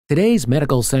Today's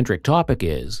medical-centric topic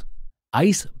is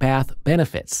ice bath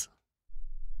benefits.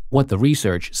 What the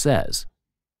research says.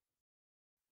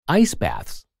 Ice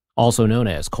baths, also known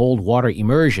as cold water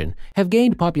immersion, have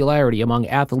gained popularity among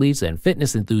athletes and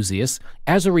fitness enthusiasts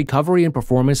as a recovery and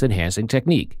performance-enhancing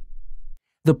technique.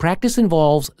 The practice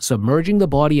involves submerging the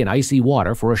body in icy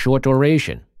water for a short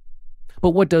duration.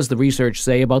 But what does the research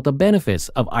say about the benefits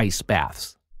of ice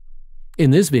baths? In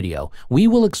this video, we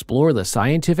will explore the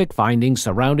scientific findings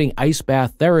surrounding ice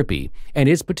bath therapy and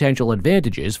its potential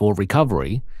advantages for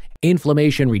recovery,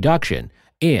 inflammation reduction,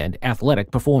 and athletic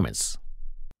performance.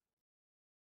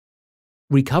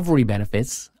 Recovery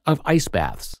benefits of ice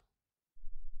baths.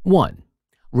 1.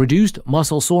 Reduced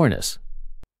muscle soreness.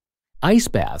 Ice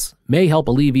baths may help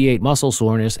alleviate muscle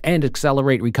soreness and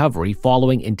accelerate recovery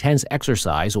following intense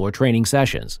exercise or training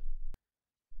sessions.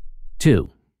 2.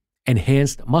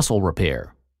 Enhanced muscle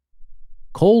repair.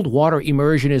 Cold water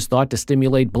immersion is thought to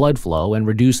stimulate blood flow and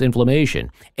reduce inflammation,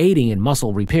 aiding in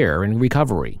muscle repair and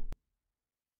recovery.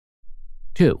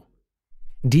 2.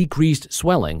 Decreased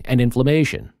swelling and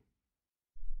inflammation.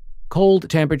 Cold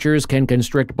temperatures can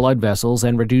constrict blood vessels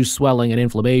and reduce swelling and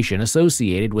inflammation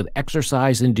associated with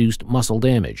exercise-induced muscle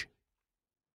damage.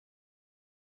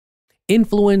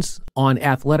 Influence on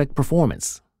athletic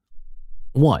performance.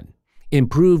 1.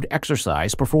 Improved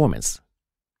exercise performance.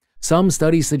 Some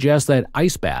studies suggest that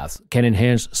ice baths can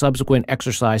enhance subsequent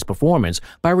exercise performance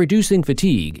by reducing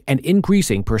fatigue and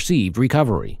increasing perceived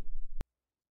recovery.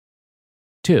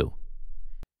 2.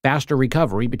 Faster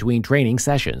recovery between training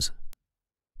sessions.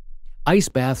 Ice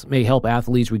baths may help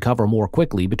athletes recover more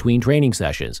quickly between training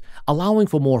sessions, allowing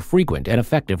for more frequent and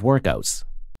effective workouts.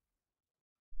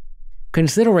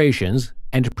 Considerations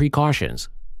and precautions.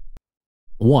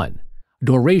 1.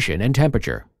 Duration and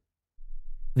temperature.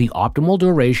 The optimal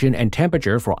duration and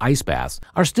temperature for ice baths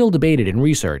are still debated in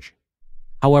research.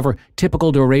 However,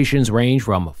 typical durations range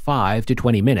from 5 to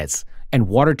 20 minutes, and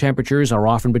water temperatures are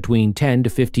often between 10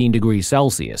 to 15 degrees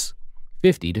Celsius,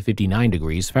 50 to 59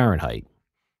 degrees Fahrenheit.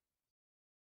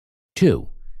 2.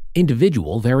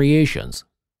 Individual variations.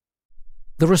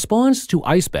 The response to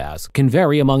ice baths can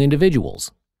vary among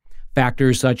individuals.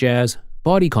 Factors such as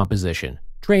body composition,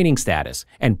 training status,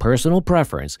 and personal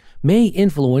preference may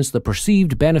influence the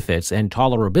perceived benefits and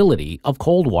tolerability of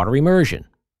cold water immersion.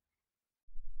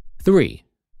 3.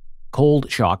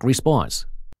 Cold shock response.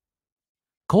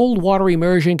 Cold water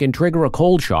immersion can trigger a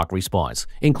cold shock response,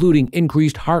 including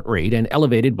increased heart rate and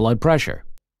elevated blood pressure.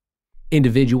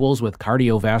 Individuals with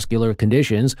cardiovascular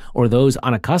conditions or those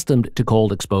unaccustomed to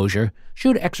cold exposure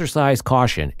should exercise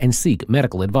caution and seek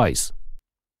medical advice.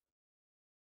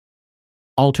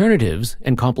 Alternatives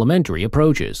and complementary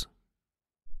approaches.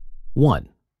 1.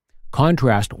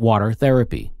 Contrast water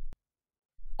therapy.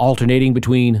 Alternating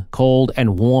between cold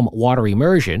and warm water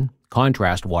immersion,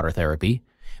 contrast water therapy,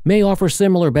 may offer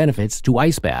similar benefits to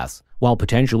ice baths while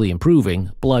potentially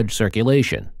improving blood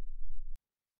circulation.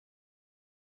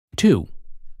 2.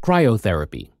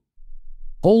 Cryotherapy.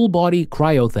 Whole-body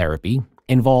cryotherapy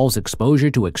involves exposure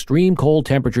to extreme cold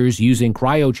temperatures using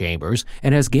cryochambers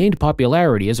and has gained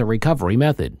popularity as a recovery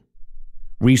method.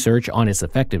 Research on its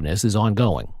effectiveness is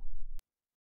ongoing.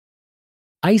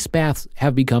 Ice baths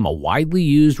have become a widely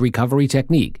used recovery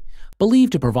technique,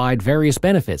 believed to provide various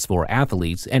benefits for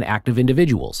athletes and active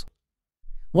individuals.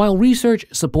 While research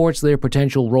supports their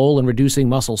potential role in reducing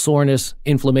muscle soreness,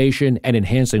 inflammation, and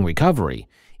enhancing recovery,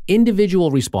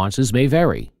 individual responses may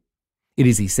vary. It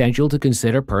is essential to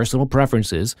consider personal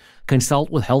preferences,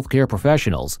 consult with healthcare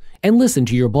professionals, and listen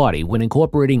to your body when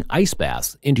incorporating ice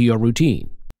baths into your routine.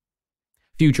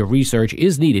 Future research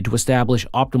is needed to establish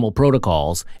optimal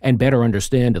protocols and better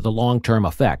understand the long-term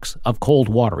effects of cold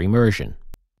water immersion.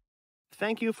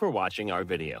 Thank you for watching our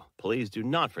video. Please do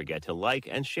not forget to like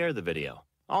and share the video.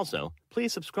 Also,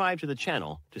 please subscribe to the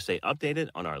channel to stay updated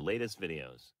on our latest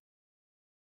videos.